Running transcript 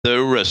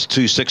Chris,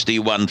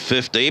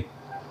 261.50.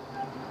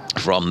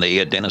 From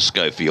the Dennis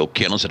Schofield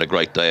kennels. Had a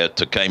great day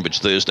at Cambridge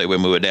Thursday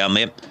when we were down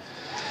there.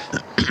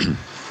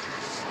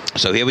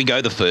 So here we go,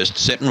 the first,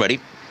 set and ready.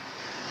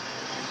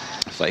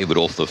 Favoured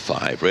off the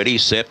 5. Ready,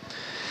 set.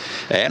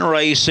 And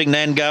racing,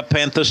 Nangar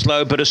Panther,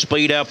 slow bit of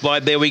speed out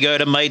wide. There we go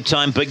to Made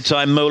Time, Big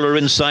Time Muller,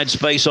 inside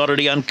space,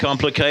 Oddity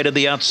Uncomplicated.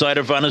 The outside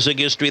of runners a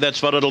history, that's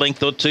followed a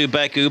length or two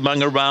back.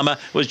 Umungarama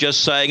was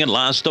just saying, and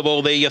last of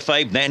all there, your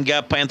fave,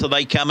 Nangar Panther,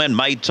 they come in.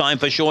 Made Time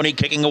for Shawnee,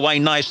 kicking away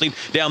nicely.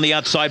 Down the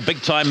outside,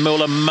 Big Time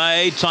Muller,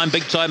 Made Time,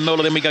 Big Time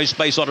Muller. Then we go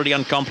space, Oddity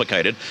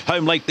Uncomplicated.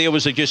 Home late there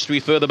was a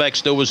history. Further back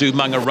still was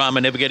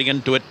Umungarama. Never getting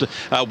into it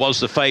was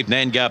the fave,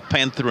 Nangar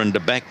Panther, and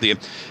back there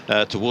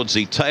towards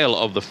the tail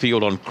of the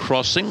field on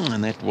crossing.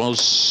 And that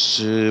was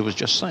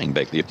just saying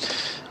back there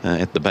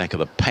at the back of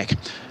the pack.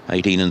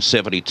 18 and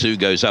 72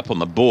 goes up on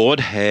the board,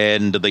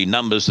 and the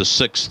numbers, the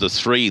 6, the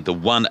 3, the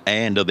 1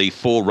 and the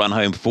 4 run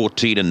home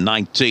 14 and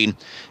 19,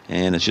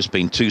 and it's just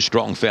been too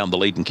strong. Found the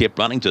lead and kept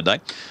running today.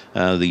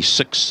 The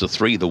 6, the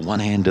 3, the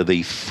 1 and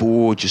the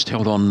 4 just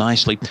held on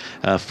nicely.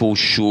 4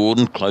 short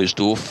and closed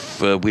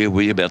off where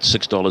we're about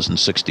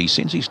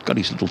 $6.60. He's got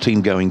his little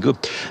team going good.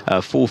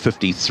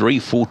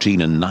 4.53,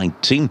 14 and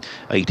 19,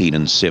 18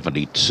 and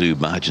 72.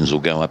 Margins will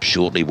go up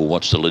shortly. We'll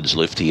watch the lids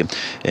lift here,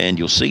 and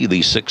you'll see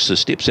the 6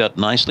 steps out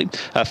nicely.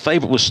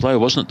 Favourite was slow,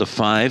 wasn't it? The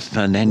 5,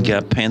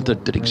 Nangar Panther,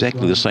 did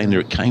exactly the same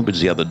there at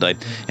Cambridge the other day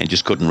and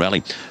just couldn't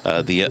rally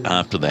there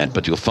after that.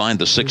 But you'll find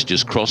the 6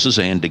 just crosses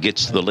and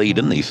gets the lead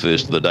in the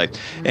first of the day,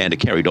 and it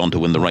carried on to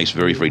win the race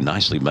very, very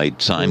nicely. Made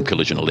Time,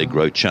 Collision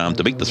Allegro, Charm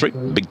to beat the 3,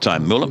 Big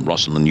Time Muller,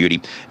 Rosalind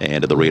Newty,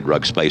 and the Red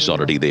Rug Space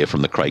Oddity there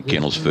from the Craig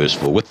Kennels first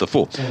 4 with the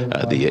 4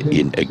 there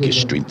in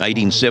History.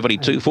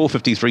 1872,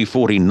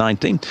 4.53,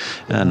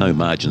 14.19. No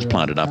margins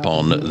planted up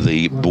on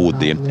the board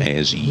there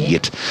as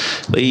yet.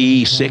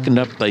 The second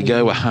up they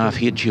go, a half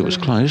hedge. Here was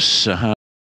close.